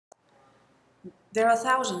There are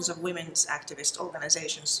thousands of women's activist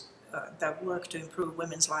organizations that work to improve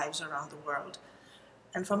women's lives around the world.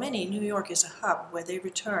 And for many, New York is a hub where they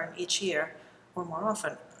return each year or more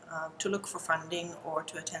often to look for funding or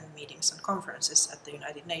to attend meetings and conferences at the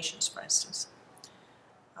United Nations, for instance.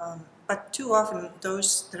 But too often,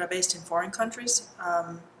 those that are based in foreign countries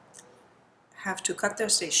have to cut their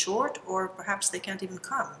stay short, or perhaps they can't even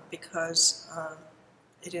come because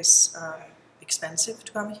it is expensive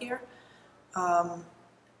to come here.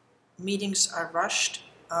 Meetings are rushed,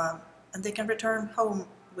 and they can return home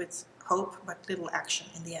with hope but little action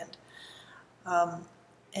in the end.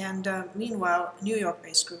 Meanwhile, New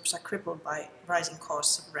York-based groups are crippled by rising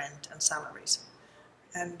costs of rent and salaries.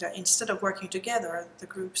 And instead of working together, the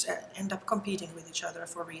groups end up competing with each other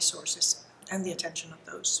for resources and the attention of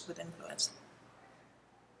those with influence.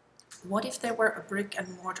 What if there were a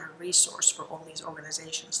brick-and-mortar resource for all these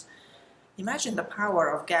organizations? Imagine the power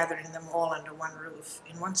of gathering them all under one roof,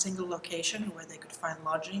 in one single location where they could find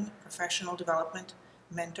lodging, professional development,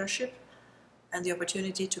 mentorship, and the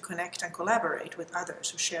opportunity to connect and collaborate with others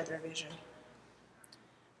who share their vision.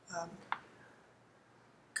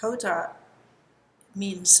 Kota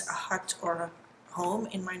means a hut or a home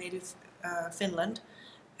in my native Finland,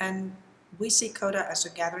 and we see Kota as a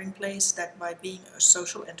gathering place that, by being a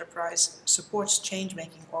social enterprise, supports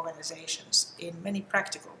change-making organizations in many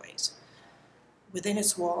practical ways. Within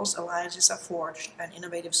its walls, alliances are forged and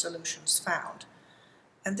innovative solutions found.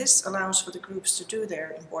 And this allows for the groups to do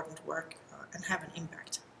their important work and have an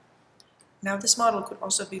impact. Now, this model could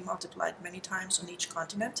also be multiplied many times on each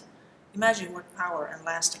continent. Imagine what power and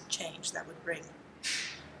lasting change that would bring.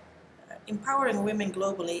 Empowering women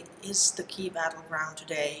globally is the key battleground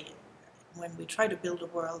today when we try to build a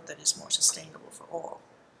world that is more sustainable for all.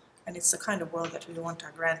 And it's the kind of world that we want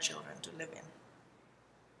our grandchildren to live in.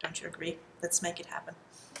 Don't you agree? Let's make it happen.